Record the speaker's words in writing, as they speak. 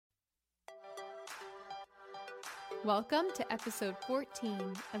Welcome to episode 14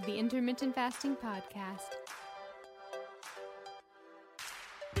 of the Intermittent Fasting Podcast.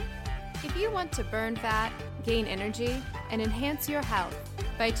 If you want to burn fat, gain energy, and enhance your health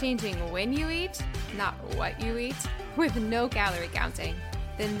by changing when you eat, not what you eat, with no calorie counting,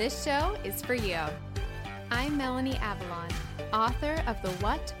 then this show is for you. I'm Melanie Avalon, author of the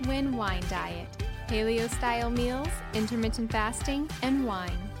What, When, Wine Diet, Paleo-Style Meals, Intermittent Fasting, and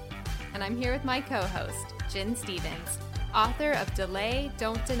Wine. And I'm here with my co-host, Jen Stevens, author of Delay,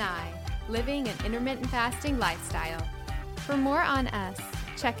 Don't Deny, Living an Intermittent Fasting Lifestyle. For more on us,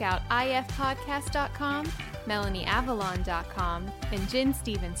 check out ifpodcast.com, melanieavalon.com, and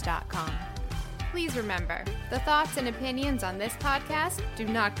jenstevens.com. Please remember, the thoughts and opinions on this podcast do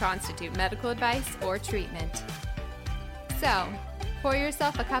not constitute medical advice or treatment. So, pour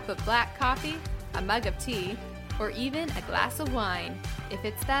yourself a cup of black coffee, a mug of tea, or even a glass of wine, if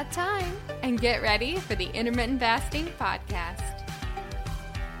it's that time, and get ready for the Intermittent Fasting Podcast.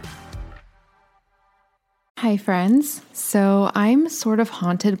 Hi friends, so I'm sort of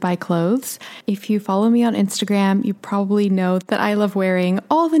haunted by clothes. If you follow me on Instagram, you probably know that I love wearing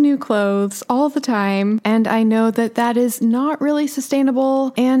all the new clothes all the time, and I know that that is not really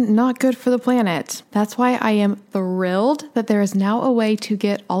sustainable and not good for the planet. That's why I am thrilled that there is now a way to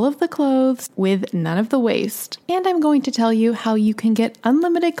get all of the clothes with none of the waste. And I'm going to tell you how you can get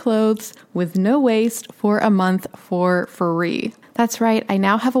unlimited clothes with no waste for a month for free. That's right, I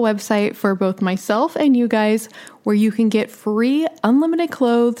now have a website for both myself and you guys where you can get free unlimited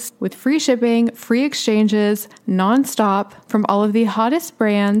clothes with free shipping, free exchanges, nonstop from all of the hottest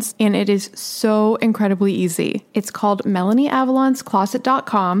brands, and it is so incredibly easy. It's called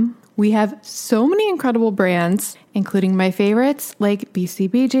melanieavalonscloset.com. We have so many incredible brands, including my favorites like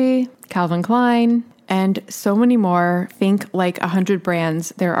BCBG, Calvin Klein, and so many more. Think like 100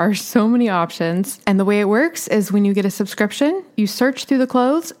 brands. There are so many options. And the way it works is when you get a subscription, you search through the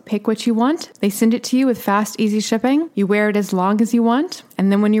clothes, pick what you want. They send it to you with fast, easy shipping. You wear it as long as you want. And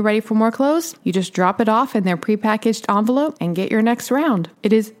then when you're ready for more clothes, you just drop it off in their prepackaged envelope and get your next round.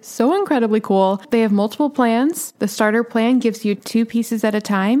 It is so incredibly cool. They have multiple plans. The starter plan gives you 2 pieces at a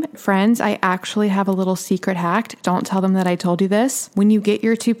time. Friends, I actually have a little secret hack. Don't tell them that I told you this. When you get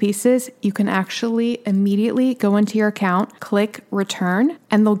your 2 pieces, you can actually immediately go into your account, click return,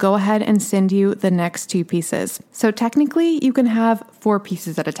 and they'll go ahead and send you the next 2 pieces. So technically, you can have 4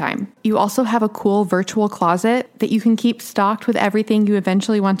 pieces at a time. You also have a cool virtual closet that you can keep stocked with everything you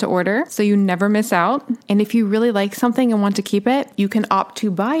eventually want to order, so you never miss out. And if you really like something and want to keep it, you can opt to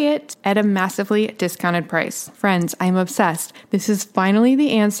buy it at a massively discounted price. Friends, I'm obsessed. This is finally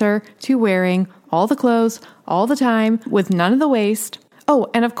the answer to wearing all the clothes all the time with none of the waste. Oh,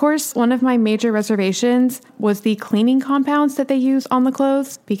 and of course, one of my major reservations was the cleaning compounds that they use on the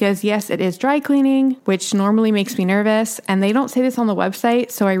clothes, because yes, it is dry cleaning, which normally makes me nervous, and they don't say this on the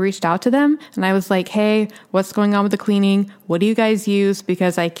website, so I reached out to them, and I was like, hey, what's going on with the cleaning? What do you guys use?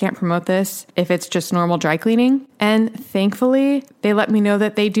 Because I can't promote this if it's just normal dry cleaning. And thankfully, they let me know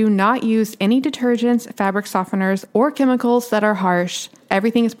that they do not use any detergents, fabric softeners, or chemicals that are harsh.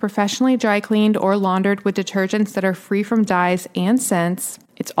 Everything is professionally dry cleaned or laundered with detergents that are free from dyes and scents.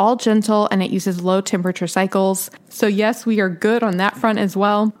 It's all gentle and it uses low temperature cycles. So yes, we are good on that front as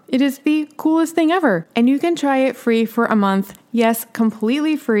well. It is the coolest thing ever. And you can try it free for a month. Yes,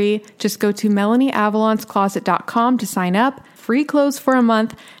 completely free. Just go to melanieavalonscloset.com to sign up. Free clothes for a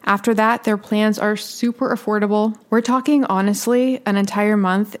month. After that, their plans are super affordable. We're talking honestly, an entire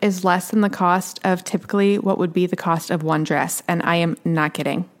month is less than the cost of typically what would be the cost of one dress. And I am not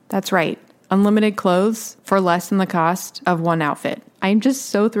kidding. That's right. Unlimited clothes for less than the cost of one outfit. I'm just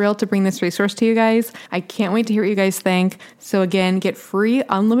so thrilled to bring this resource to you guys. I can't wait to hear what you guys think. So again, get free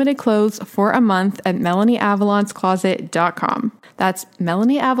unlimited clothes for a month at melanieavalonscloset.com. That's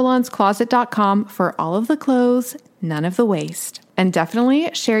melanieavalonscloset.com for all of the clothes, none of the waste. And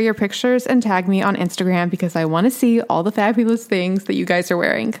definitely share your pictures and tag me on Instagram because I want to see all the fabulous things that you guys are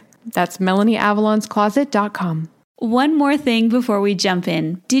wearing. That's melanieavalonscloset.com. One more thing before we jump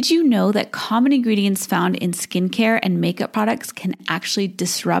in. Did you know that common ingredients found in skincare and makeup products can actually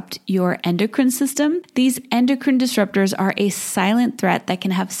disrupt your endocrine system? These endocrine disruptors are a silent threat that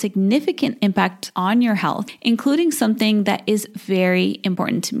can have significant impact on your health, including something that is very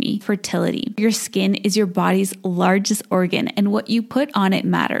important to me, fertility. Your skin is your body's largest organ, and what you put on it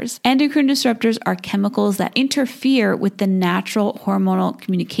matters. Endocrine disruptors are chemicals that interfere with the natural hormonal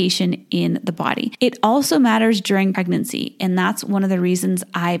communication in the body. It also matters during during pregnancy. And that's one of the reasons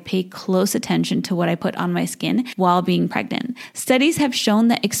I pay close attention to what I put on my skin while being pregnant. Studies have shown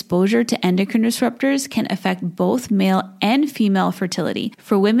that exposure to endocrine disruptors can affect both male and female fertility.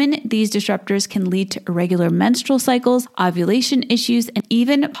 For women, these disruptors can lead to irregular menstrual cycles, ovulation issues, and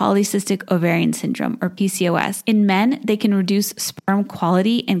even polycystic ovarian syndrome, or PCOS. In men, they can reduce sperm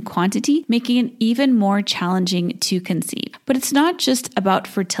quality and quantity, making it even more challenging to conceive. But it's not just about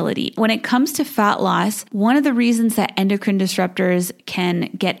fertility. When it comes to fat loss, one of the reasons that endocrine disruptors can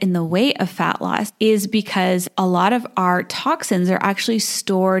get in the way of fat loss is because a lot of our toxins are actually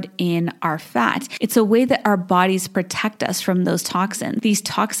stored in our fat. It's a way that our bodies protect us from those toxins. These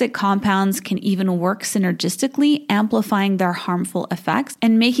toxic compounds can even work synergistically, amplifying their harmful effects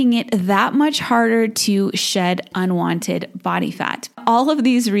and making it that much harder to shed unwanted body fat. All of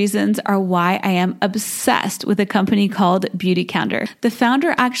these reasons are why I am obsessed with a company called Beautycounter. The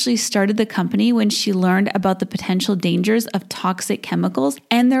founder actually started the company when she learned about the potential dangers of toxic chemicals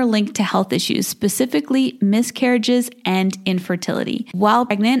and their link to health issues, specifically miscarriages and infertility. While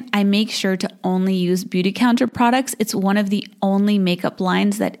pregnant, I make sure to only use Beautycounter products. It's one of the only makeup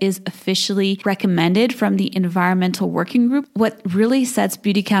lines that is officially recommended from the Environmental Working Group. What really sets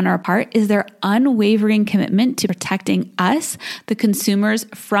Beautycounter apart is their unwavering commitment to protecting us, the consumers,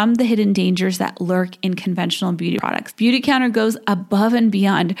 from the hidden dangers that lurk in conventional beauty products. Beautycounter goes above and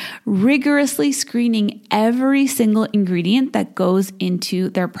beyond, rigorously screening every single ingredient that goes into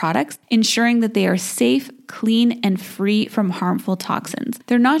their products, ensuring that they are safe, clean, and free from harmful toxins.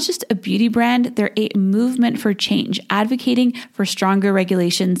 They're not just a beauty brand, they're a movement for change, advocating for stronger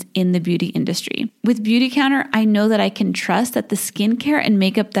regulations in the beauty industry. With Beautycounter, I know that I can trust that the skincare and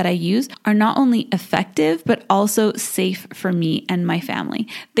makeup that I use are not only effective, but also safe for me and my family.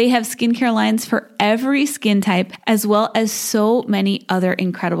 They have skincare lines for every skin type, as well as so many other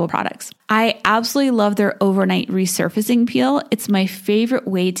incredible products. I absolutely love their overnight resurfacing peel. It's my favorite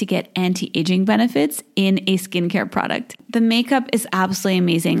way to get anti-aging benefits in a skincare product. The makeup is absolutely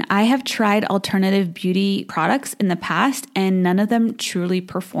amazing. I have tried alternative beauty products in the past and none of them truly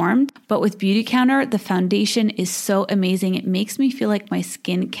performed. But with Beautycounter, the foundation is so amazing. It makes me feel like my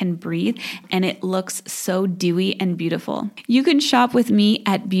skin can breathe and it looks so dewy and beautiful. You can shop with me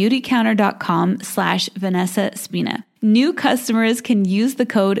at beautycounter.com/Vanessa Spina. New customers can use the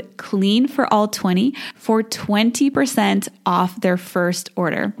code CLEANFORALL20 for 20% off their first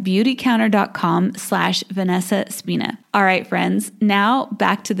order. Beautycounter.com/Vanessa Spina. All right, friends, now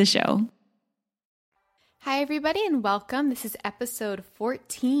back to the show. Hi, everybody, and welcome. This is episode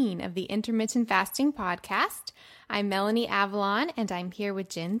 14 of the Intermittent Fasting Podcast. I'm Melanie Avalon, and I'm here with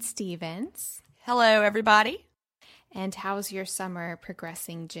Jen Stevens. Hello, everybody. And how's your summer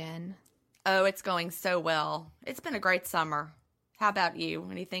progressing, Jen? Oh, it's going so well. It's been a great summer. How about you?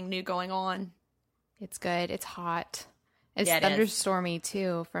 Anything new going on? It's good. It's hot. It's Yeah, it thunderstormy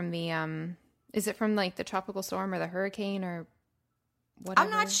too from the is it from like the tropical storm or the hurricane or whatever?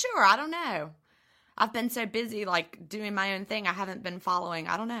 I'm not sure. I don't know. I've been so busy like doing my own thing. I haven't been following.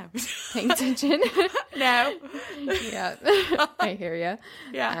 I don't know. Paying attention? No. Yeah. I hear you.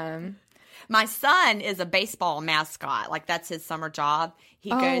 Yeah. My son is a baseball mascot. Like, that's his summer job.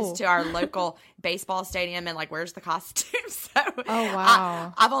 He goes to our local baseball stadium and, like, wears the costume. So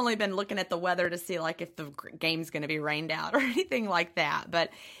wow. I've only been looking at the weather to see, like, if the game's going to be rained out or anything like that.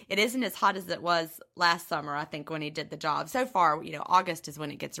 But it isn't as hot as it was last summer, I think, when he did the job. So far, August is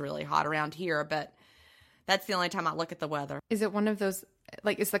when it gets really hot around here. But that's the only time I look at the weather. Is it one of those,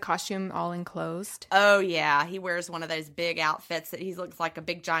 like, is the costume all enclosed? Oh, yeah. He wears one of those big outfits that he looks like a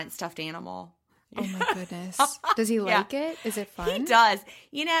big, giant stuffed animal. Oh, my goodness. Does he like it? Is it fun? He does.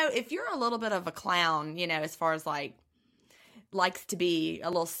 If you're a little bit of a clown, as far as, like, likes to be a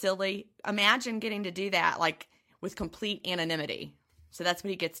little silly, imagine getting to do that, like, with complete anonymity. So that's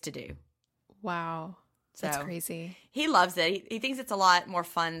what he gets to do. Wow. That's crazy. He loves it. He thinks it's a lot more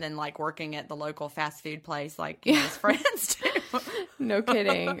fun than, like, working at the local fast food place like his friends do. No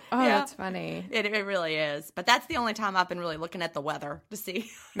kidding. Oh, Yeah. That's funny. It really is. But that's the only time I've been really looking at the weather to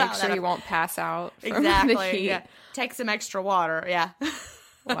see. Make sure you won't pass out from Exactly. the heat. Yeah. Take some extra water. Yeah.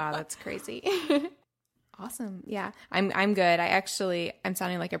 Wow, that's crazy. Awesome. Yeah. I'm good. I'm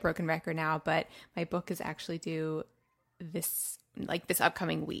sounding like a broken record now, but my book is actually due this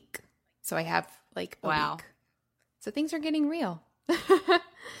upcoming week. So I have like a week. So things are getting real.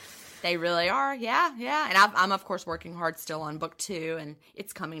 They really are. Yeah. Yeah. And I'm of course working hard still on book 2 and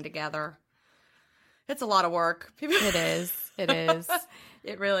it's coming together. It's a lot of work. It is.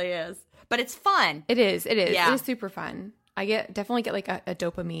 It really is. But it's fun. It is. Yeah. It is super fun. I definitely get like a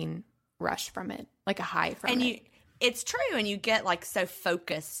dopamine rush from it, like a high from it. It's true, and you get like so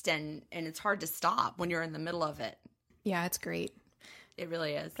focused, and it's hard to stop when you're in the middle of it. Yeah, it's great. It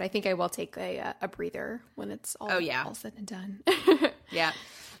really is. But I think I will take a breather when it's all said and done. Yeah.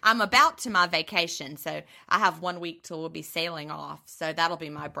 I'm about to my vacation, so I have 1 week till we'll be sailing off. So that'll be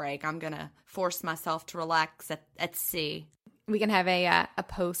my break. I'm going to force myself to relax at sea. We can have a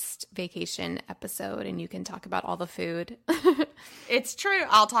post-vacation episode, and you can talk about all the food. It's true.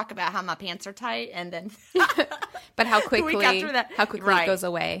 I'll talk about how my pants are tight, and then but how quickly right. It goes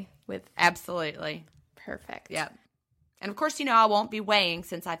away with absolutely perfect. Yep. And of course, I won't be weighing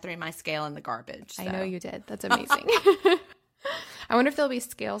since I threw my scale in the garbage. So. I know you did. That's amazing. I wonder if there'll be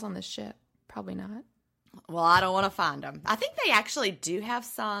scales on the ship. Probably not. Well, I don't want to find them. I think they actually do have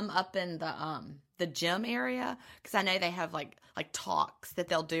some up in the gym area, because I know they have like talks that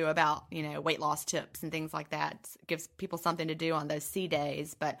they'll do about weight loss tips and things like that. It gives people something to do on those sea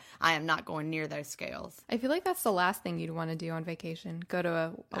days, but I am not going near those scales. I feel like that's the last thing you'd want to do on vacation. Go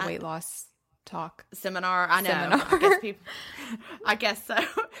to a weight loss talk seminar. I know. Seminar. I guess so.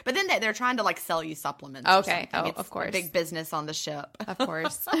 But then they're trying to sell you supplements. Okay. It's of course. Big business on the ship. Of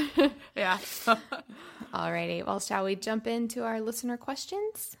course. Yeah. Alrighty. Well, shall we jump into our listener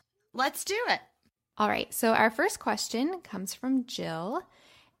questions? Let's do it. All right. So our first question comes from Jill,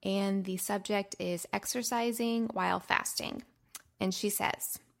 and the subject is exercising while fasting. And she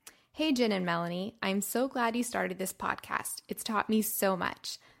says, "Hey, Jen and Melanie, I'm so glad you started this podcast. It's taught me so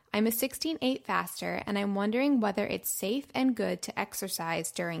much. I'm a 16/8 faster, and I'm wondering whether it's safe and good to exercise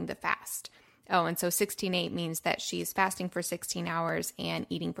during the fast." Oh, and so 16/8 means that she's fasting for 16 hours and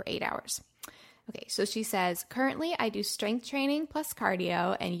eating for 8 hours. Okay, so she says, "Currently I do strength training plus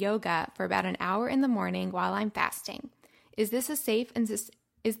cardio and yoga for about an hour in the morning while I'm fasting. Is this a safe and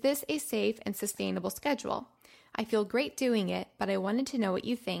sustainable schedule? I feel great doing it, but I wanted to know what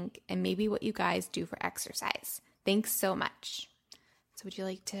you think and maybe what you guys do for exercise. Thanks so much." So would you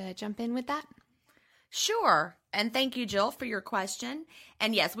like to jump in with that? Sure. And thank you, Jill, for your question.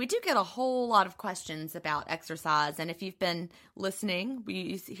 And yes, we do get a whole lot of questions about exercise. And if you've been listening,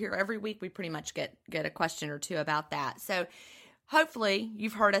 we hear every week, we pretty much get a question or two about that. So hopefully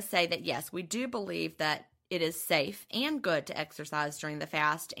you've heard us say that, yes, we do believe that it is safe and good to exercise during the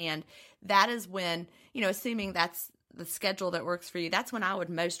fast. And that is when, assuming that's the schedule that works for you, that's when I would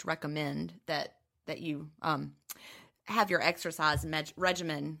most recommend that you have your exercise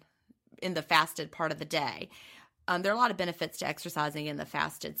regimen in the fasted part of the day. There are a lot of benefits to exercising in the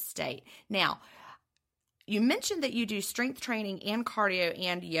fasted state. Now, you mentioned that you do strength training and cardio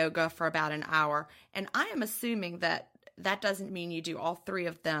and yoga for about an hour, and I am assuming that doesn't mean you do all three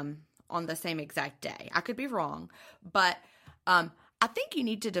of them on the same exact day. I could be wrong, but I think you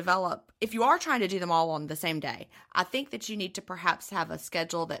need to develop, if you are trying to do them all on the same day, I think that you need to perhaps have a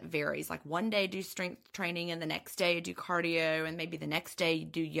schedule that varies. Like one day do strength training and the next day do cardio and maybe the next day you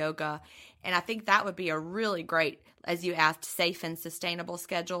do yoga. And I think that would be a really great, as you asked, safe and sustainable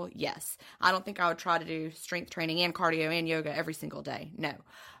schedule. Yes. I don't think I would try to do strength training and cardio and yoga every single day. No.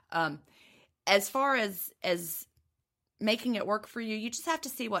 As far as making it work for you, you just have to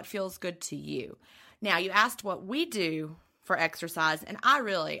see what feels good to you. Now, you asked what we do for exercise, and I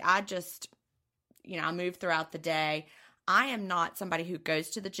move throughout the day. I am not somebody who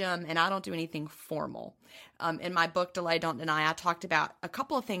goes to the gym, and I don't do anything formal. In my book, Delay, Don't Deny, I talked about a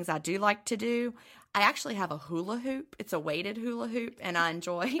couple of things I do like to do. I actually have a hula hoop. It's a weighted hula hoop, and I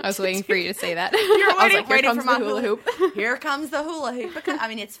enjoy. I was waiting for you to say that. You're waiting for my hula hoop. Here comes the hula hoop. Because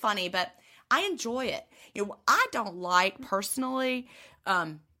it's funny, but I enjoy it. I don't like personally.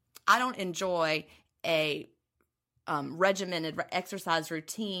 I don't enjoy a regimented exercise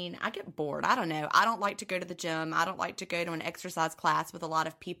routine. I get bored. I don't know. I don't like to go to the gym. I don't like to go to an exercise class with a lot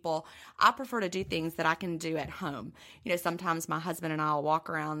of people. I prefer to do things that I can do at home. Sometimes my husband and I will walk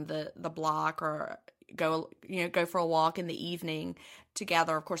around the block or go for a walk in the evening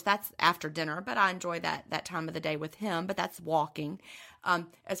together. Of course, that's after dinner, but I enjoy that time of the day with him, but that's walking.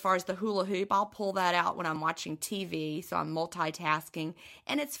 As far as the hula hoop, I'll pull that out when I'm watching TV, so I'm multitasking,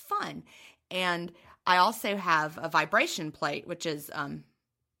 and it's fun. And I also have a vibration plate, which is,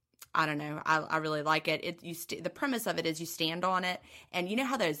 I don't know, I really like it. The premise of it is you stand on it, and you know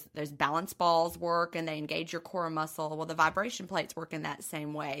how those balance balls work and they engage your core muscle? Well, the vibration plates work in that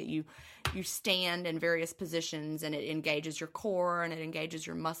same way. You stand in various positions, and it engages your core, and it engages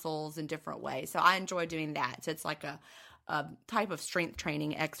your muscles in different ways. So I enjoy doing that. So it's like a type of strength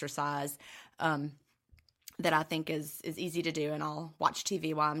training exercise that I think is easy to do, and I'll watch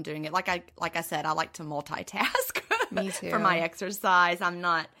TV while I'm doing it. Like I said, I like to multitask. Me too. For my exercise. I'm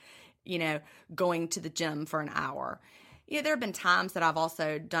not, going to the gym for an hour. There have been times that I've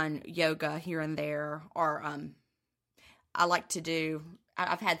also done yoga here and there, or I like to do,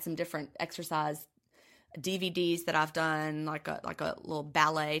 I've had some different exercise DVDs that I've done, like a little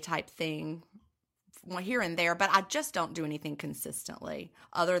ballet type thing here and there, but I just don't do anything consistently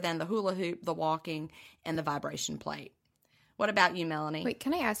other than the hula hoop, the walking, and the vibration plate. What about you, Melanie? Wait,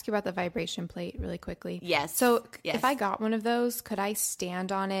 can I ask you about the vibration plate really quickly? Yes. So yes. If I got one of those, could I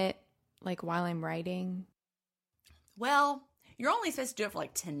stand on it like while I'm writing? Well, you're only supposed to do it for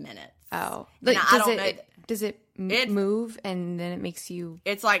like 10 minutes. Oh. Like, does it move and then it makes you...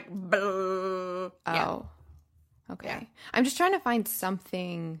 It's like... Oh. Yeah. Okay. Yeah. I'm just trying to find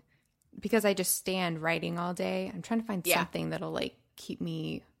something, because I just stand writing all day. I'm trying to find something that'll like keep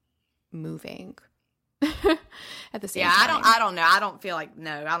me moving at the same time. I don't know. I don't feel like,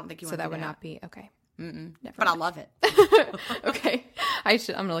 no, I don't think you want to do that. So that would not be, okay. But I love it. Okay. I'm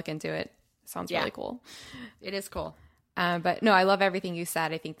going to look into it. Sounds really cool. It is cool. But no, I love everything you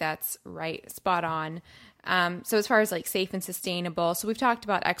said. I think that's right. Spot on. So as far as like safe and sustainable, so we've talked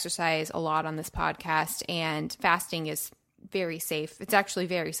about exercise a lot on this podcast, and fasting is very safe. It's actually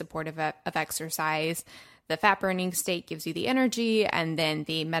very supportive of exercise. The fat burning state gives you the energy, and then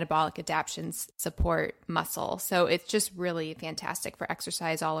the metabolic adaptations support muscle. So it's just really fantastic for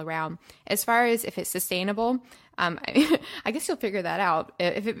exercise all around. As far as if it's sustainable, I guess you'll figure that out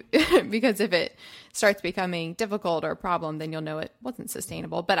because if it starts becoming difficult or a problem, then you'll know it wasn't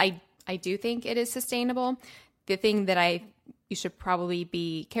sustainable. But I do think it is sustainable. The thing that you should probably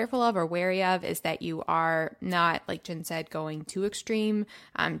be careful of or wary of is that you are not, like Jen said, going too extreme,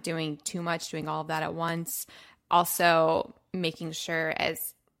 doing too much, doing all of that at once. Also, making sure,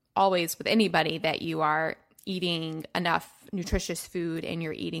 as always with anybody, that you are eating enough nutritious food in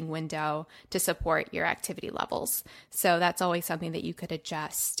your eating window to support your activity levels. So that's always something that you could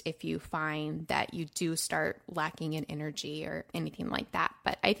adjust if you find that you do start lacking in energy or anything like that.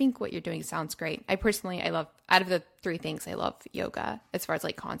 But I think what you're doing sounds great. I love, out of the three things, I love yoga as far as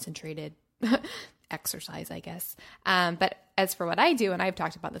like concentrated exercise, I guess. But as for what I do, and I've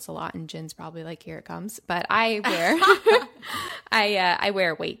talked about this a lot, and Jen's probably like, here it comes, but I wear, I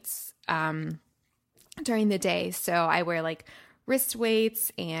wear weights, during the day. So I wear like wrist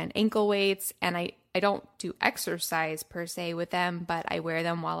weights and ankle weights, and I don't do exercise per se with them, but I wear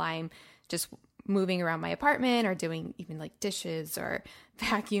them while I'm just moving around my apartment or doing even like dishes or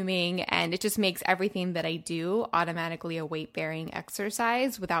vacuuming. And it just makes everything that I do automatically a weight bearing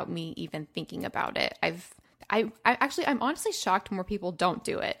exercise without me even thinking about it. I'm honestly shocked more people don't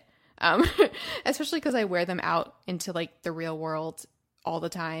do it. Especially because I wear them out into like the real world all the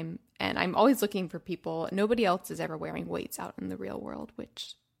time. And I'm always looking for people. Nobody else is ever wearing weights out in the real world,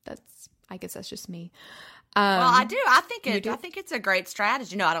 which I guess that's just me. Well, I do. I think it's a great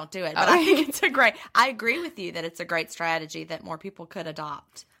strategy. No, I don't do it, but I think I agree with you that it's a great strategy that more people could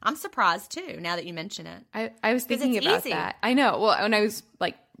adopt. I'm surprised too, now that you mention it. I was thinking about that. I know. Well, when I was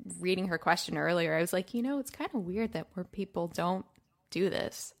like reading her question earlier, I was like, it's kind of weird that more people don't do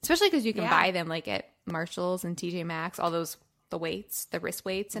this, especially because you can buy them like at Marshall's and TJ Maxx, all those, the weights, the wrist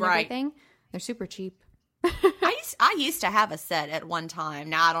weights and everything. They're super cheap. I used to have a set at one time.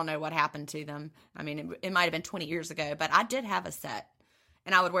 Now I don't know what happened to them. I mean, it might have been 20 years ago, but I did have a set,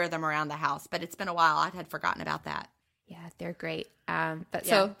 and I would wear them around the house. But it's been a while. I had forgotten about that. Yeah, they're great.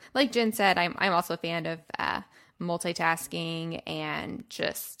 So, like Jen said, I'm also a fan of multitasking and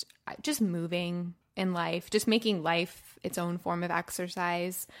just moving in life, just making life its own form of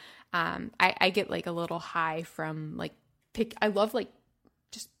exercise. I get like a little high from like I love like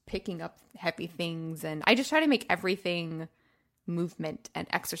just picking up heavy things, and I just try to make everything movement and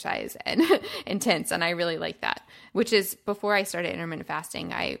exercise and intense, and I really like that. Which is, before I started intermittent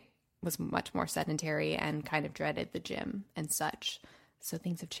fasting, I was much more sedentary and kind of dreaded the gym and such. So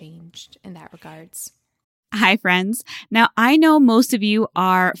things have changed in that regards. Hi, friends. Now, I know most of you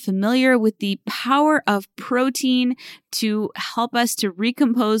are familiar with the power of protein to help us to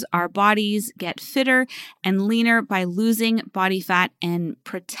recompose our bodies, get fitter and leaner by losing body fat and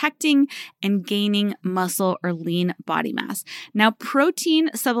protecting and gaining muscle or lean body mass. Now, protein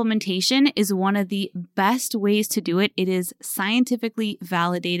supplementation is one of the best ways to do it. It is scientifically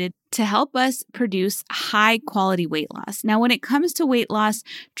validated to help us produce high quality weight loss. Now, when it comes to weight loss,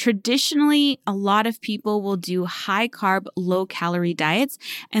 traditionally, a lot of people will do high carb, low calorie diets,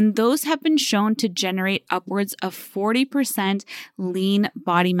 and those have been shown to generate upwards of 40% lean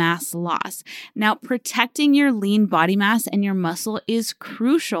body mass loss. Now, protecting your lean body mass and your muscle is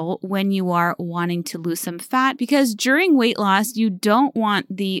crucial when you are wanting to lose some fat, because during weight loss, you don't want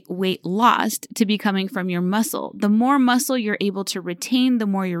the weight lost to be coming from your muscle. The more muscle you're able to retain, the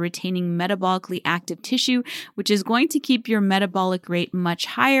more you're retaining metabolically active tissue, which is going to keep your metabolic rate much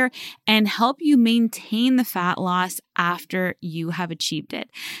higher and help you maintain the fat loss after you have achieved it.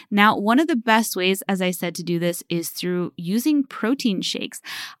 Now, one of the best ways, as I said, to do this is through using protein shakes.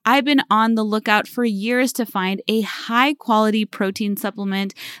 I've been on the lookout for years to find a high quality protein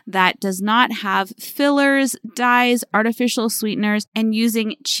supplement that does not have fillers, dyes, artificial sweeteners, and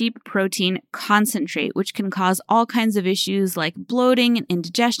using cheap protein concentrate, which can cause all kinds of issues like bloating and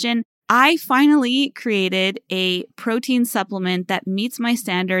indigestion. I finally created a protein supplement that meets my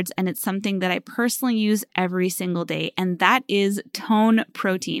standards, and it's something that I personally use every single day, and that is Tone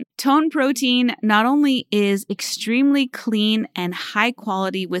Protein. Tone Protein not only is extremely clean and high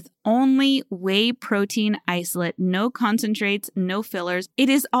quality with only whey protein isolate, no concentrates, no fillers, it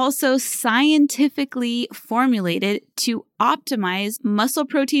is also scientifically formulated to optimize muscle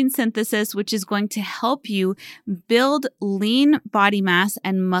protein synthesis, which is going to help you build lean body mass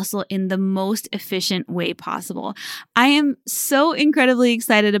and muscle in the most efficient way possible. I am so incredibly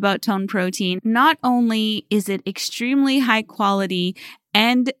excited about Tone Protein. Not only is it extremely high quality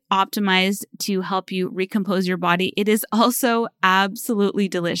and optimized to help you recompose your body, it is also absolutely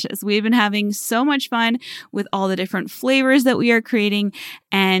delicious. We've been having so much fun with all the different flavors that we are creating,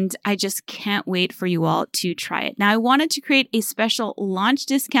 and I just can't wait for you all to try it. Now, I wanted to create a special launch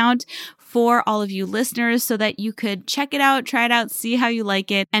discount for all of you listeners so that you could check it out, try it out, see how you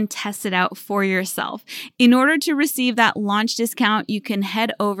like it, and test it out for yourself. In order to receive that launch discount, you can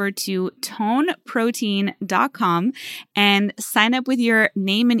head over to toneprotein.com and sign up with your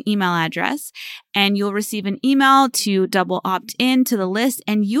name and email address, and you'll receive an email to double opt in to the list,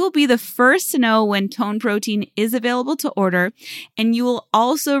 and you will be the first to know when Tone Protein is available to order, and you will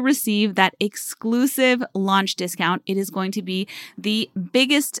also receive that exclusive launch discount. It is going to be the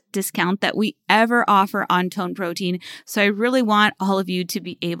biggest discount that we ever offer on Tone Protein, so I really want all of you to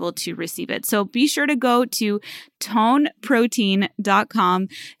be able to receive it. So be sure to go to toneprotein.com,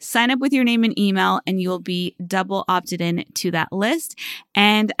 sign up with your name and email, and you'll be double opted in to that list.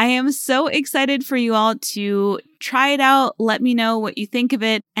 And I am so excited for you all to try it out. Let me know what you think of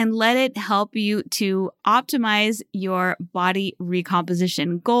it, and let it help you to optimize your body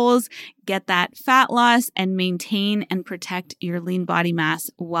recomposition goals, get that fat loss, and maintain and protect your lean body mass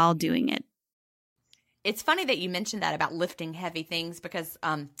while doing it. It's funny that you mentioned that about lifting heavy things, because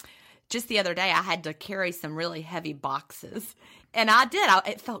just the other day I had to carry some really heavy boxes, and I did.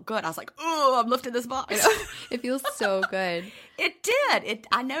 It felt good. I was like, oh, I'm lifting this box. It feels so good. It did.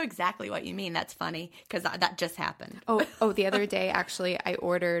 I know exactly what you mean. That's funny because that just happened. Oh, the other day, actually, I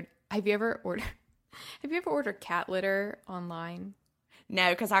ordered, have you ever ordered cat litter online?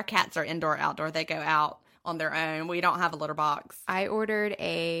 No, because our cats are indoor, outdoor. They go out on their own. We don't have a litter box. I ordered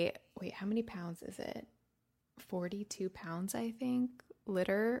how many pounds is it? 42 pounds, I think,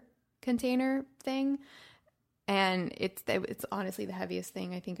 litter container thing. And it's honestly the heaviest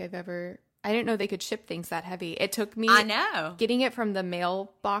thing I think I didn't know they could ship things that heavy. It took me, I know, getting it from the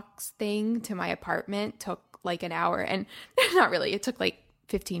mailbox thing to my apartment took like an hour, and not really, it took like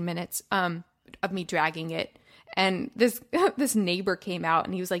 15 minutes of me dragging it. And this neighbor came out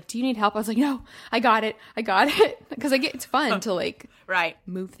and he was like, do you need help? I was like, no, I got it. Because it's fun to like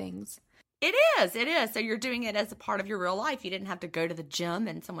move things. It is. So you're doing it as a part of your real life. You didn't have to go to the gym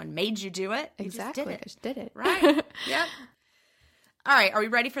and someone made you do it. You exactly. just did it. Right. Yep. All right. Are we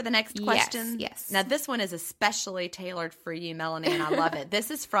ready for the next question? Yes. Now, this one is especially tailored for you, Melanie, and I love it.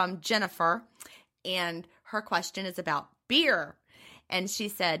 This is from Jennifer, and her question is about beer. And she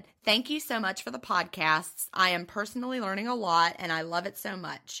said, thank you so much for the podcasts. I am personally learning a lot, and I love it so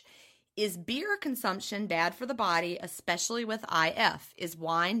much. Is beer consumption bad for the body, especially with IF? Is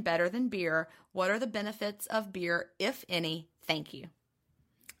wine better than beer? What are the benefits of beer, if any? Thank you.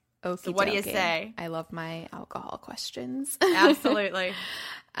 Okey so what do you dokey. say? I love my alcohol questions. Absolutely.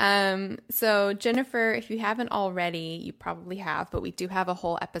 So Jennifer, if you haven't already, you probably have, but we do have a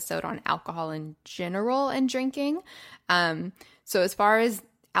whole episode on alcohol in general and drinking. So as far as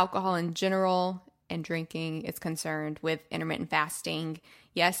alcohol in general and drinking is concerned with intermittent fasting,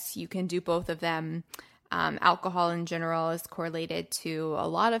 yes, you can do both of them. Alcohol in general is correlated to a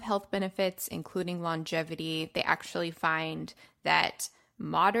lot of health benefits, including longevity. They actually find that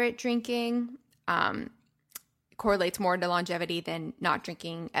moderate drinking correlates more to longevity than not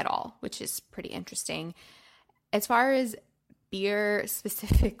drinking at all, which is pretty interesting. As far as beer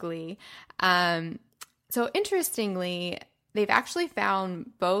specifically, so interestingly, they've actually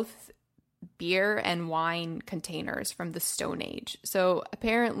found both beer and wine containers from the Stone Age. So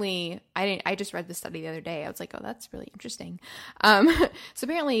apparently, I just read the study the other day. I was like, oh, that's really interesting. So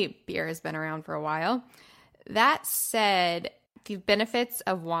apparently beer has been around for a while. That said, the benefits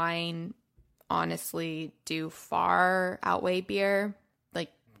of wine honestly do far outweigh beer,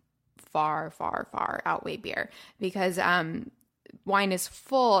 like far, far, far outweigh beer because wine is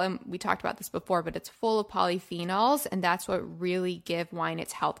full, and we talked about this before, but it's full of polyphenols, and that's what really give wine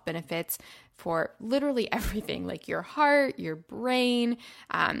its health benefits for literally everything, like your heart, your brain,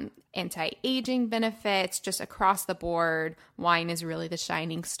 anti-aging benefits, just across the board. Wine is really the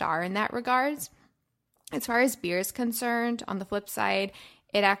shining star in that regards. As far as beer is concerned, on the flip side,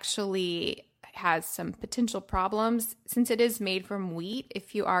 it actually has some potential problems since it is made from wheat.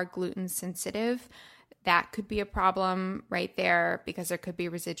 If you are gluten sensitive, that could be a problem right there because there could be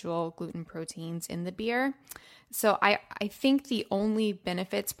residual gluten proteins in the beer. So I think the only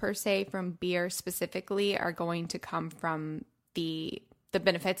benefits per se from beer specifically are going to come from the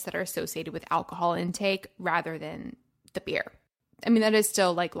benefits that are associated with alcohol intake rather than the beer. I mean, that is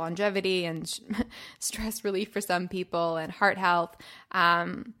still like longevity and stress relief for some people and heart health.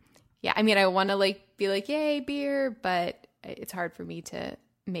 Yeah, I mean, I want to be like, yay, beer, but it's hard for me to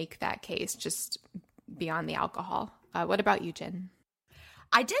make that case just beyond the alcohol. What about you, Jen?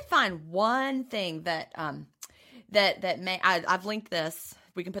 I did find one thing that I've linked this.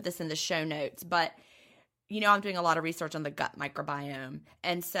 We can put this in the show notes, but I'm doing a lot of research on the gut microbiome,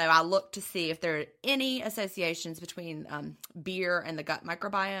 and so I looked to see if there are any associations between beer and the gut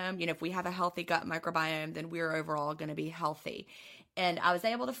microbiome. If we have a healthy gut microbiome, then we're overall going to be healthy. And I was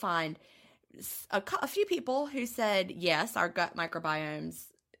able to find a few people who said, yes, our gut microbiomes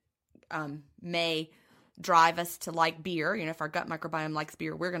may drive us to like beer. If our gut microbiome likes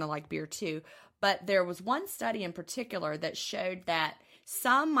beer, we're going to like beer too. But there was one study in particular that showed that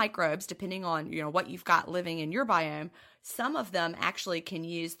some microbes, depending on what you've got living in your biome, some of them actually can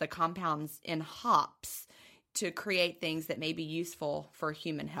use the compounds in hops to create things that may be useful for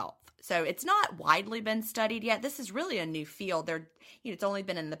human health. So it's not widely been studied yet. This is really a new field. It's only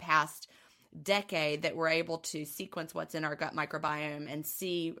been in the past decade that we're able to sequence what's in our gut microbiome and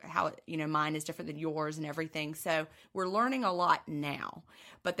see how, mine is different than yours and everything. So we're learning a lot now,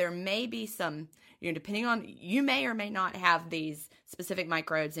 but there may be some, depending on, you may or may not have these specific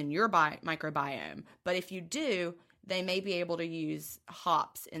microbes in your microbiome, but if you do, they may be able to use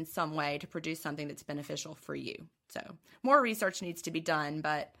hops in some way to produce something that's beneficial for you. So more research needs to be done,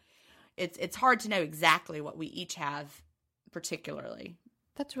 but it's hard to know exactly what we each have particularly.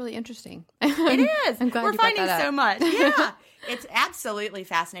 That's really interesting. It is. I'm glad we're finding so much. Yeah, it's absolutely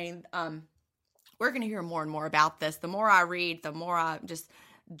fascinating. We're going to hear more and more about this. The more I read, the more I just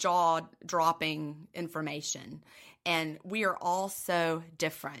jaw-dropping information. And we are all so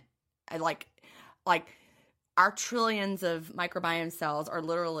different. Like our trillions of microbiome cells are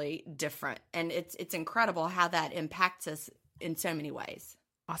literally different. And it's incredible how that impacts us in so many ways.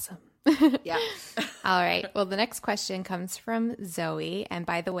 Awesome. Yeah. All right. Well, the next question comes from Zoe. And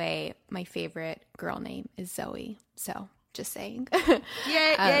by the way, my favorite girl name is Zoe. So just saying.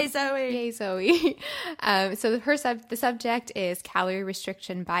 Yay, Zoe. Yay, Zoe. So the subject is calorie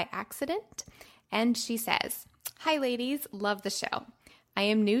restriction by accident. And she says, "Hi, ladies. Love the show. I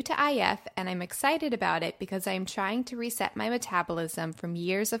am new to IF and I'm excited about it because I am trying to reset my metabolism from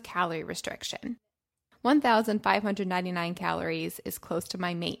years of calorie restriction. 1,599 calories is close to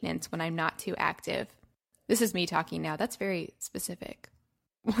my maintenance when I'm not too active." This is me talking now. That's very specific.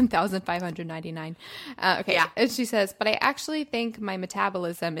 1,599. Okay. Yeah. And she says, "But I actually think my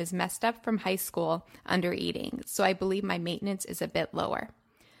metabolism is messed up from high school under eating, so I believe my maintenance is a bit lower.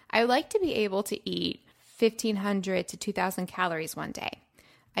 I would like to be able to eat 1,500 to 2,000 calories one day.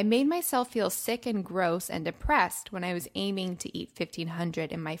 I made myself feel sick and gross and depressed when I was aiming to eat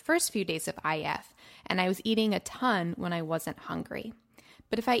 1,500 in my first few days of IF, and I was eating a ton when I wasn't hungry.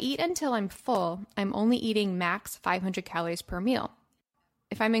 But if I eat until I'm full, I'm only eating max 500 calories per meal.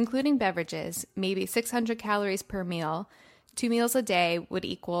 If I'm including beverages, maybe 600 calories per meal. 2 meals a day would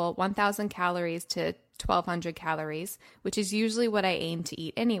equal 1,000 calories to 1,200 calories, which is usually what I aim to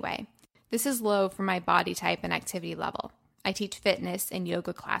eat anyway. This is low for my body type and activity level. I teach fitness and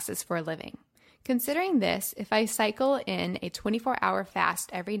yoga classes for a living. Considering this, if I cycle in a 24-hour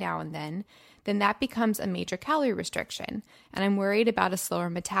fast every now and then that becomes a major calorie restriction, and I'm worried about a slower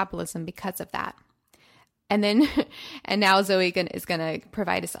metabolism because of that." And now Zoe is going to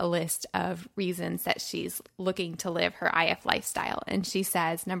provide us a list of reasons that she's looking to live her IF lifestyle. And she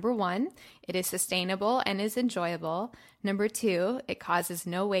says, number 1, it is sustainable and is enjoyable. Number 2, it causes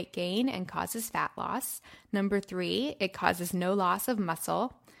no weight gain and causes fat loss. Number 3, it causes no loss of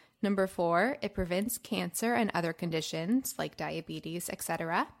muscle. Number 4, it prevents cancer and other conditions like diabetes,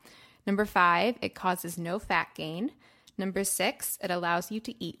 etc. Number 5, it causes no fat gain. Number 6, it allows you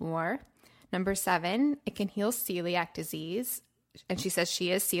to eat more. Number 7, it can heal celiac disease. And she says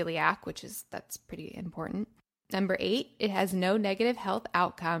she is celiac, that's pretty important. Number 8, it has no negative health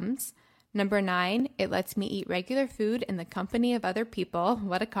outcomes. Number 9, it lets me eat regular food in the company of other people.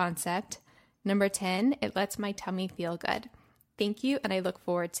 What a concept. Number 10, it lets my tummy feel good. Thank you, and I look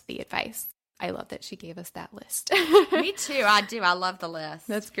forward to the advice. I love that she gave us that list. Me too. I do. I love the list.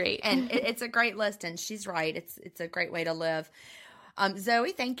 That's great. And it's a great list, and she's right. It's a great way to live.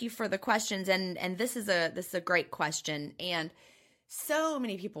 Zoe, thank you for the questions, and this is a great question, and so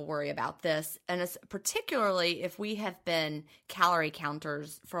many people worry about this, and it's particularly if we have been calorie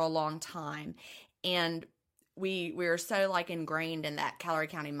counters for a long time, and we are so like ingrained in that calorie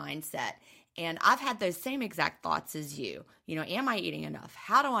counting mindset. And I've had those same exact thoughts as you. You know, am I eating enough?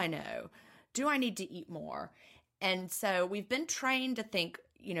 How do I know? Do I need to eat more? And so we've been trained to think,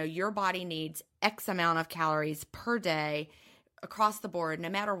 you know, your body needs X amount of calories per day across the board, no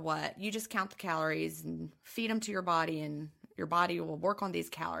matter what. You just count the calories and feed them to your body, and your body will work on these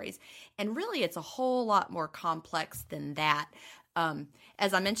calories. And really, it's a whole lot more complex than that.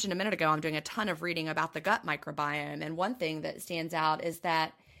 As I mentioned a minute ago, I'm doing a ton of reading about the gut microbiome. And one thing that stands out is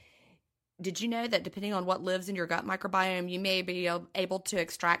that, did you know that depending on what lives in your gut microbiome, you may be able to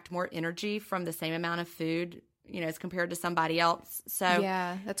extract more energy from the same amount of food, you know, as compared to somebody else? So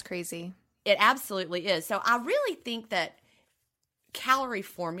yeah, that's crazy. It absolutely is. So I really think that calorie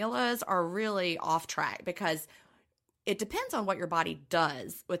formulas are really off track, because it depends on what your body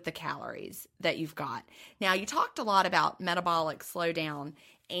does with the calories that you've got. Now, you talked a lot about metabolic slowdown,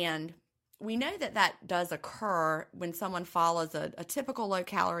 and we know that that does occur when someone follows a typical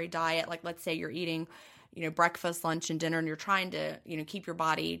low-calorie diet. Like, let's say you're eating, you know, breakfast, lunch, and dinner, and you're trying to, you know, keep your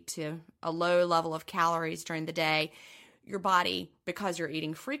body to a low level of calories during the day. Your body, because you're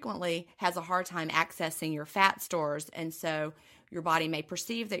eating frequently, has a hard time accessing your fat stores, and so your body may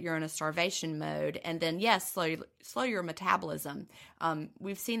perceive that you're in a starvation mode, and then, yes, slow your metabolism.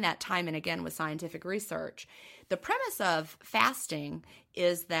 We've seen that time and again with scientific research. The premise of fasting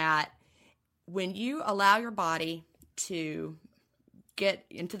is that when you allow your body to get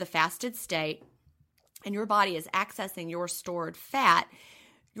into the fasted state and your body is accessing your stored fat,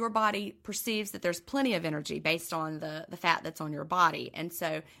 your body perceives that there's plenty of energy based on the fat that's on your body. And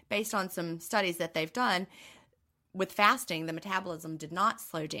so based on some studies that they've done, with fasting, the metabolism did not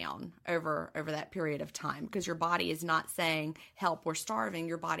slow down over that period of time, because your body is not saying, help, we're starving.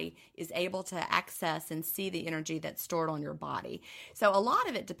 Your body is able to access and see the energy that's stored on your body. So a lot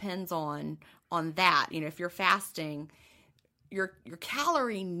of it depends on that. You know, if you're fasting, your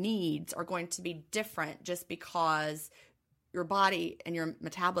calorie needs are going to be different, just because your body and your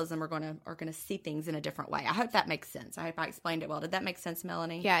metabolism are going to see things in a different way. I hope that makes sense. I hope I explained it well. Did that make sense,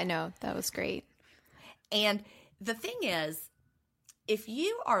 Melanie? Yeah, I know. That was great. And the thing is, if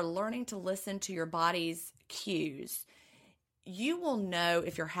you are learning to listen to your body's cues, you will know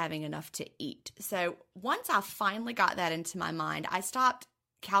if you're having enough to eat. So once I finally got that into my mind, I stopped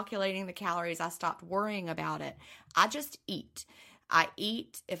calculating the calories. I stopped worrying about it. I just eat. I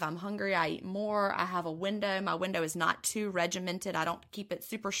eat. If I'm hungry, I eat more. I have a window. My window is not too regimented. I don't keep it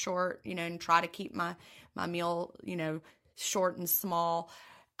super short, you know, and try to keep my meal, you know, short and small.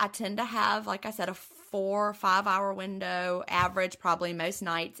 I tend to have, like I said, a 4 or 5 hour window, average probably most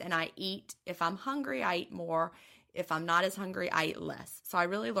nights, and I eat. If I'm hungry, I eat more. If I'm not as hungry, I eat less. So I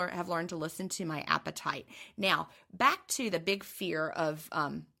really have learned to listen to my appetite. Now, back to the big fear of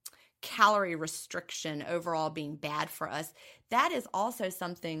calorie restriction overall being bad for us. That is also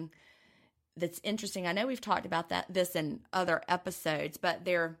something that's interesting. I know we've talked about this in other episodes, but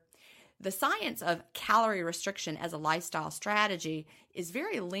the science of calorie restriction as a lifestyle strategy is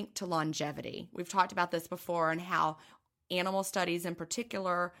very linked to longevity. We've talked about this before, and how animal studies in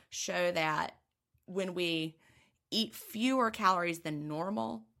particular show that when we eat fewer calories than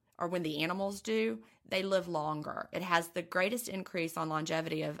normal, or when the animals do, they live longer. It has the greatest increase on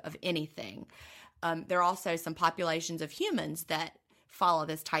longevity of anything. There are also some populations of humans that follow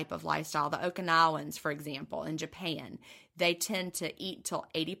this type of lifestyle. The Okinawans, for example, in Japan, they tend to eat till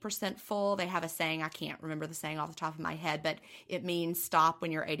 80% full. They have a saying, I can't remember the saying off the top of my head, but it means stop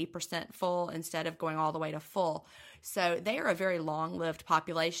when you're 80% full instead of going all the way to full. So they are a very long-lived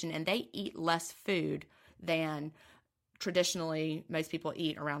population, and they eat less food than traditionally most people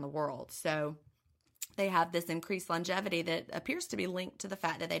eat around the world. So they have this increased longevity that appears to be linked to the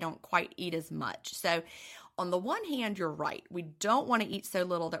fact that they don't quite eat as much. So on the one hand, you're right. We don't want to eat so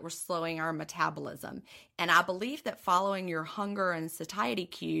little that we're slowing our metabolism. And I believe that following your hunger and satiety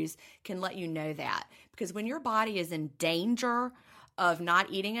cues can let you know that. Because when your body is in danger of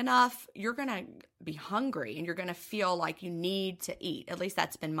not eating enough, you're going to be hungry and you're going to feel like you need to eat. At least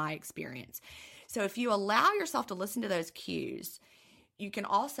that's been my experience. So if you allow yourself to listen to those cues, you can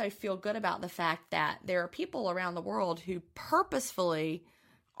also feel good about the fact that there are people around the world who purposefully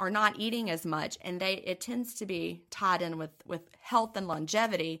are not eating as much, and it tends to be tied in with health and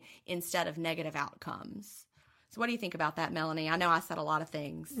longevity instead of negative outcomes. So what do you think about that, Melanie? I know I said a lot of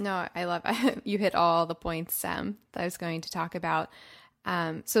things. No, I love you hit all the points that I was going to talk about.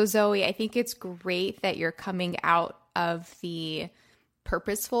 So Zoe, I think it's great that you're coming out of the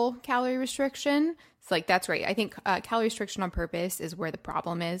purposeful calorie restriction. It's like, that's right. I think calorie restriction on purpose is where the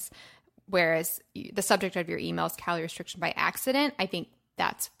problem is. Whereas the subject of your email is calorie restriction by accident. I think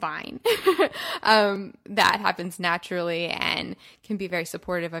that's fine. That happens naturally and can be very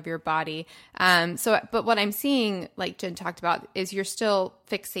supportive of your body. But what I'm seeing, like Jen talked about, is you're still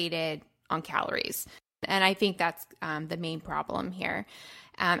fixated on calories. And I think that's the main problem here.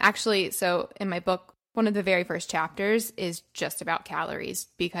 Actually, so in my book, one of the very first chapters is just about calories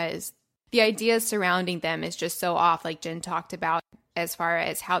because the ideas surrounding them is just so off, like Jen talked about, as far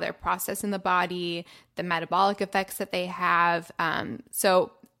as how they're processed in the body, the metabolic effects that they have.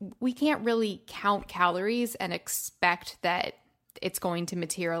 So we can't really count calories and expect that it's going to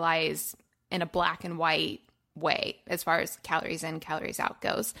materialize in a black and white way as far as calories in, calories out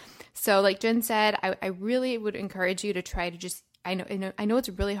goes. So like Jen said, I really would encourage you to try to just, I know it's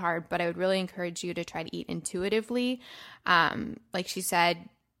really hard, but I would really encourage you to try to eat intuitively. Like she said,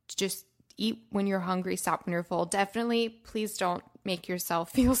 just eat when you're hungry, stop when you're full. Definitely, please don't make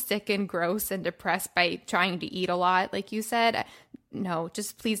yourself feel sick and gross and depressed by trying to eat a lot, like you said. No,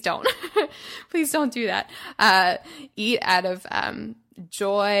 just please don't. Please don't do that. Eat out of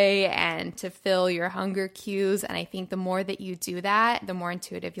joy and to fill your hunger cues. And I think the more that you do that, the more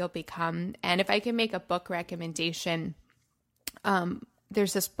intuitive you'll become. And if I can make a book recommendation,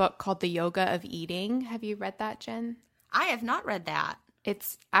 there's this book called The Yoga of Eating. Have you read that, Jen? I have not read that.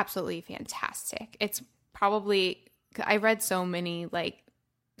 It's absolutely fantastic. It's probably, I read so many like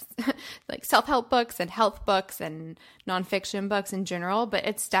self-help books and health books and nonfiction books in general, but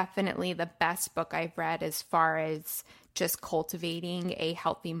it's definitely the best book I've read as far as just cultivating a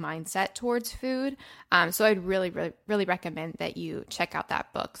healthy mindset towards food. So I'd really, really, really recommend that you check out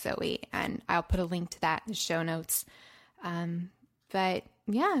that book, Zoe, and I'll put a link to that in the show notes. But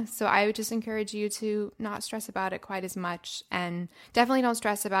yeah, so I would just encourage you to not stress about it quite as much, and definitely don't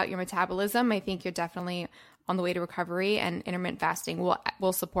stress about your metabolism. I think you're definitely on the way to recovery, and intermittent fasting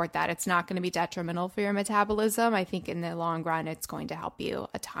will support that. It's not going to be detrimental for your metabolism. I think in the long run, it's going to help you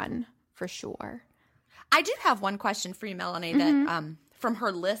a ton for sure. I do have one question for you, Melanie, that from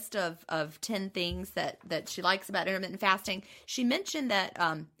her list of 10 things that she likes about intermittent fasting, she mentioned that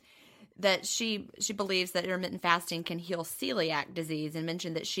that she believes that intermittent fasting can heal celiac disease, and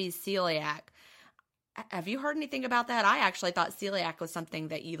mentioned that she's celiac. Have you heard anything about that? I actually thought celiac was something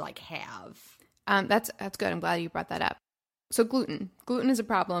that you have. That's good. I'm glad you brought that up. So gluten is a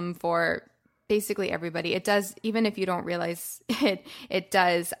problem for basically everybody. It does, even if you don't realize it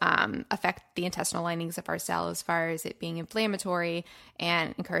does affect the intestinal linings of our cell as far as it being inflammatory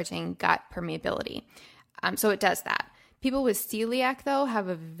and encouraging gut permeability. So it does that. People with celiac, though, have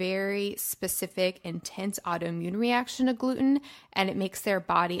a very specific, intense autoimmune reaction to gluten, and it makes their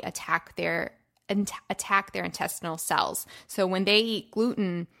body attack their intestinal cells. So when they eat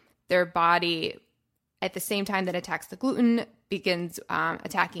gluten, their body, at the same time that attacks the gluten, begins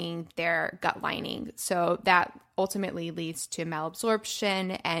attacking their gut lining. So that ultimately leads to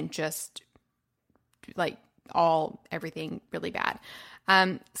malabsorption and just everything really bad.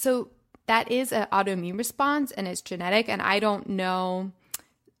 So that is an autoimmune response, and it's genetic. And I don't know,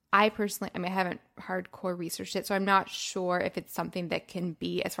 I haven't hardcore researched it, so I'm not sure if it's something that can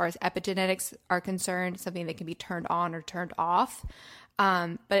be, as far as epigenetics are concerned, something that can be turned on or turned off.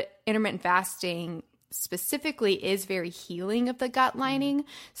 But intermittent fasting specifically is very healing of the gut lining.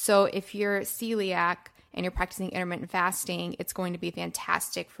 So if you're celiac and you're practicing intermittent fasting, it's going to be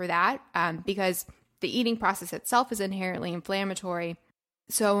fantastic for that because the eating process itself is inherently inflammatory.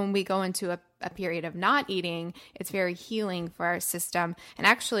 So when we go into a period of not eating, it's very healing for our system. And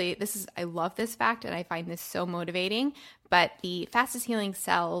actually, I love this fact, and I find this so motivating, but the fastest healing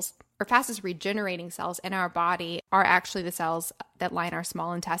cells or fastest regenerating cells in our body are actually the cells that line our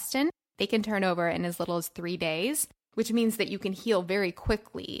small intestine. They can turn over in as little as 3 days, which means that you can heal very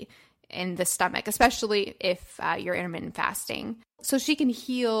quickly in the stomach, especially if you're intermittent fasting. So she can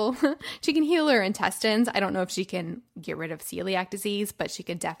heal her intestines. I don't know if she can get rid of celiac disease, but she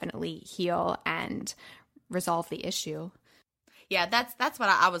can definitely heal and resolve the issue. Yeah, that's what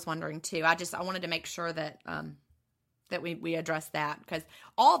I was wondering too. I wanted to make sure that that we address that, because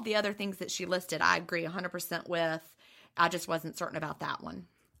all of the other things that she listed, I agree 100% with. I just wasn't certain about that one.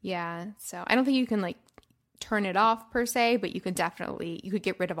 Yeah, so I don't think you can turn it off per se, but you could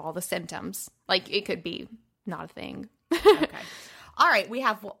get rid of all the symptoms. It could be not a thing. Okay. All right, we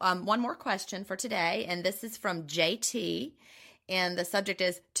have one more question for today, and this is from JT, and the subject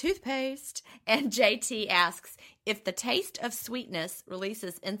is toothpaste. And JT asks, if the taste of sweetness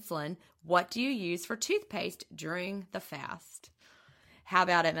releases insulin, what do you use for toothpaste during the fast? How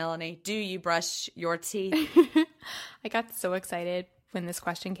about it, Melanie? Do you brush your teeth? I got so excited when this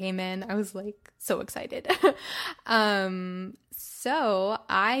question came in. I was like so excited. So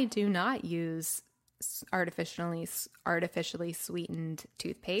I do not use artificially sweetened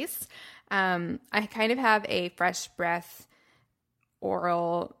toothpaste. I kind of have a fresh breath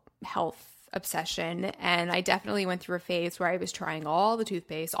oral health obsession, and I definitely went through a phase where I was trying all the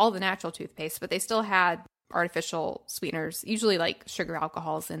toothpaste, all the natural toothpaste, but they still had artificial sweeteners, usually like sugar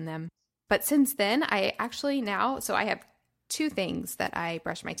alcohols in them. But since then, I have two things that I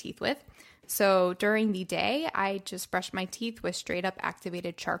brush my teeth with. So during the day, I just brush my teeth with straight up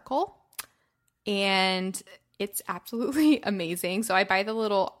activated charcoal, and it's absolutely amazing. So I buy the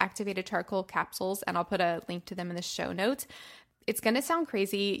little activated charcoal capsules, and I'll put a link to them in the show notes. It's going to sound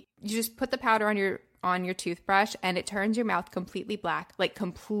crazy. You just put the powder on your toothbrush, and it turns your mouth completely black, like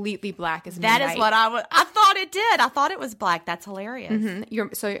completely black as midnight. That is what I thought it did. I thought it was black. That's hilarious.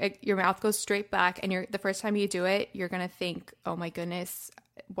 Mm-hmm. Your mouth goes straight black, and the first time you do it, you're going to think, oh my goodness,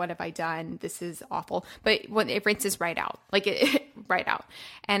 what have I done? This is awful. But when it rinses right out, right out.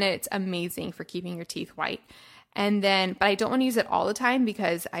 And it's amazing for keeping your teeth white. But I don't want to use it all the time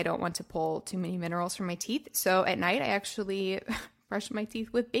because I don't want to pull too many minerals from my teeth. So at night, I actually brush my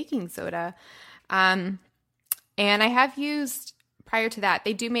teeth with baking soda. And I have used, prior to that,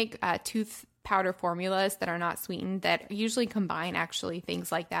 they do make tooth powder formulas that are not sweetened that usually combine actually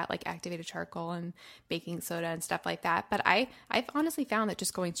things like that, like activated charcoal and baking soda and stuff like that. But I've honestly found that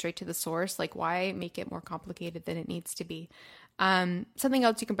just going straight to the source, like why make it more complicated than it needs to be? Something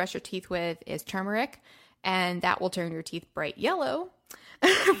else you can brush your teeth with is turmeric, and that will turn your teeth bright yellow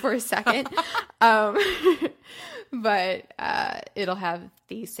for a second. But it'll have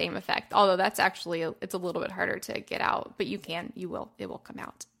the same effect. Although that's actually, it's a little bit harder to get out, but it will come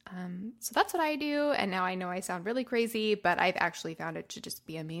out. So that's what I do. And now I know I sound really crazy, but I've actually found it to just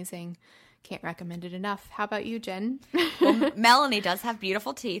be amazing. Can't recommend it enough. How about you, Jen? Well, Melanie does have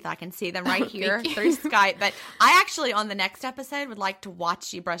beautiful teeth. I can see them right here through Skype. But I actually, on the next episode, would like to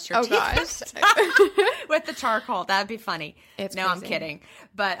watch you brush your teeth with the charcoal. That would be funny. It's no, crazy. I'm kidding.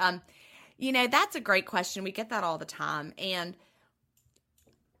 But, that's a great question. We get that all the time. And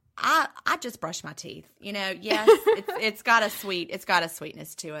I just brush my teeth. Yes, it's got a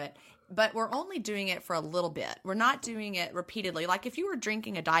sweetness to it. But we're only doing it for a little bit. We're not doing it repeatedly. Like if you were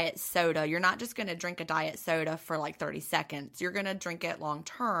drinking a diet soda, you're not just going to drink a diet soda for like 30 seconds. You're going to drink it long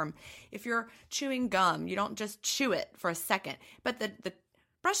term. If you're chewing gum, you don't just chew it for a second. But the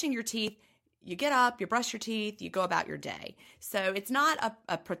brushing your teeth, you get up, you brush your teeth, you go about your day. So it's not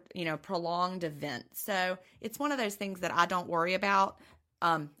a prolonged event. So it's one of those things that I don't worry about.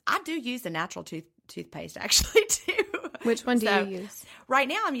 I do use the natural toothpaste actually too. Which one do you use? Right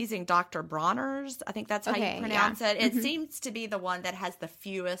now I'm using Dr. Bronner's. I think that's how you pronounce it. It seems to be the one that has the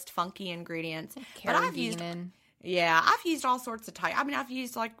fewest funky ingredients. But I've used all sorts of type. I mean, I've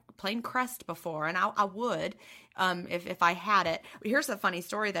used like plain Crest before, and I would if I had it. Here's a funny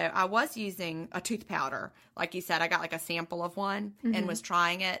story though. I was using a tooth powder. Like you said, I got like a sample of one and was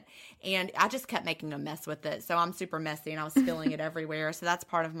trying it, and I just kept making a mess with it. So I'm super messy, and I was spilling it everywhere. So that's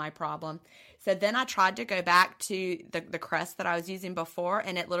part of my problem. So then I tried to go back to the Crest that I was using before,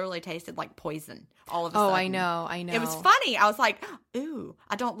 and it literally tasted like poison all of a sudden. Oh, I know. It was funny. I was like, ooh,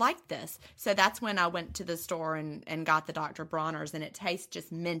 I don't like this. So that's when I went to the store and got the Dr. Bronner's, and it tastes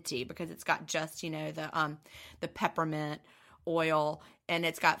just minty because it's got just, the peppermint oil, and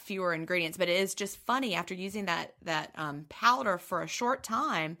it's got fewer ingredients. But it is just funny, after using that powder for a short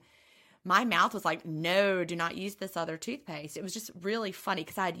time, my mouth was like, no, do not use this other toothpaste. It was just really funny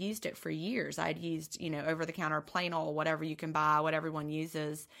because I had used it for years. I had used, over-the-counter plain old, whatever you can buy, what everyone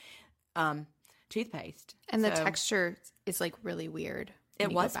uses, toothpaste. And the texture is like really weird.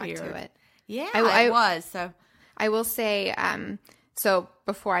 It was weird. To it. Yeah, it was. So I will say, so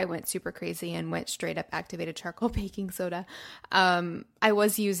before I went super crazy and went straight up activated charcoal baking soda, I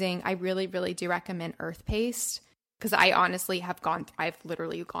really, really do recommend Earth Paste. Because I honestly I've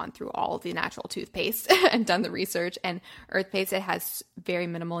literally gone through all of the natural toothpaste and done the research. And Earth Paste, it has very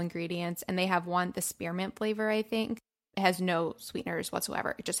minimal ingredients. And they have the spearmint flavor, I think. It has no sweeteners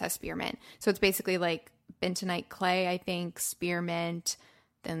whatsoever. It just has spearmint. So it's basically like bentonite clay, I think, spearmint,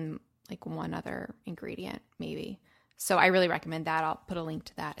 then like one other ingredient maybe. So I really recommend that. I'll put a link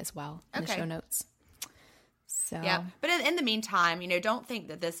to that as well in the show notes. So yeah, but in the meantime, don't think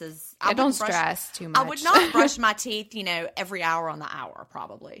that this is. Don't stress too much. I would not brush my teeth, every hour on the hour,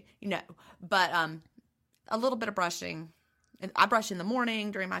 probably, but a little bit of brushing. I brush in the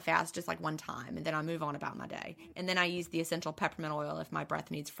morning during my fast, just like one time, and then I move on about my day. And then I use the essential peppermint oil if my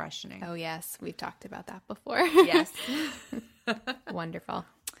breath needs freshening. Oh yes, we've talked about that before. Yes, wonderful.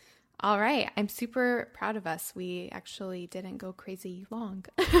 All right. I'm super proud of us. We actually didn't go crazy long.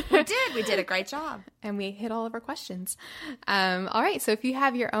 We did. We did a great job. And we hit all of our questions. All right. So if you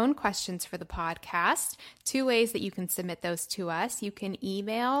have your own questions for the podcast, 2 ways that you can submit those to us. You can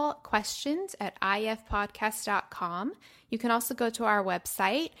email questions at ifpodcast.com. You can also go to our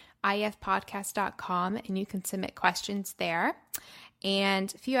website, ifpodcast.com, and you can submit questions there.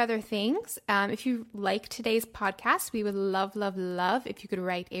 And a few other things. If you like today's podcast, we would love if you could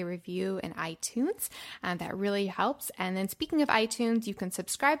write a review in iTunes. That really helps. And then speaking of iTunes, you can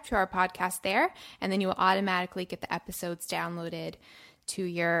subscribe to our podcast there, and then you will automatically get the episodes downloaded to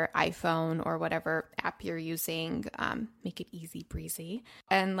your iPhone or whatever app you're using. Make it easy breezy.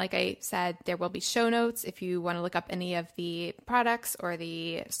 And like I said, there will be show notes if you want to look up any of the products or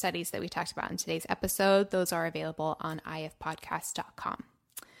the studies that we talked about in today's episode. Those are available on ifpodcast.com.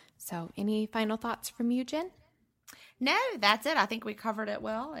 So any final thoughts from you, Jen? No, that's it. I think we covered it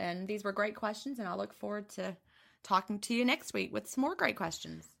well, and these were great questions, and I look forward to talking to you next week with some more great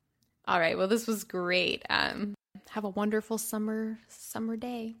questions. All right. Well, this was great. Have a wonderful summer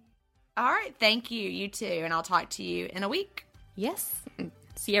day. All right. Thank you. You too. And I'll talk to you in a week. Yes.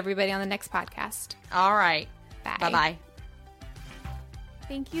 See everybody on the next podcast. All right. Bye. Bye-bye.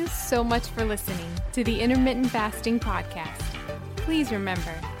 Thank you so much for listening to the Intermittent Fasting Podcast. Please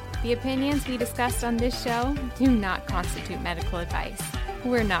remember, the opinions we discussed on this show do not constitute medical advice.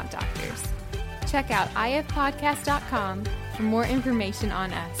 We're not doctors. Check out ifpodcast.com for more information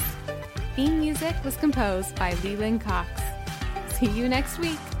on us. Theme music was composed by Leland Cox. See you next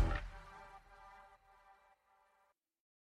week.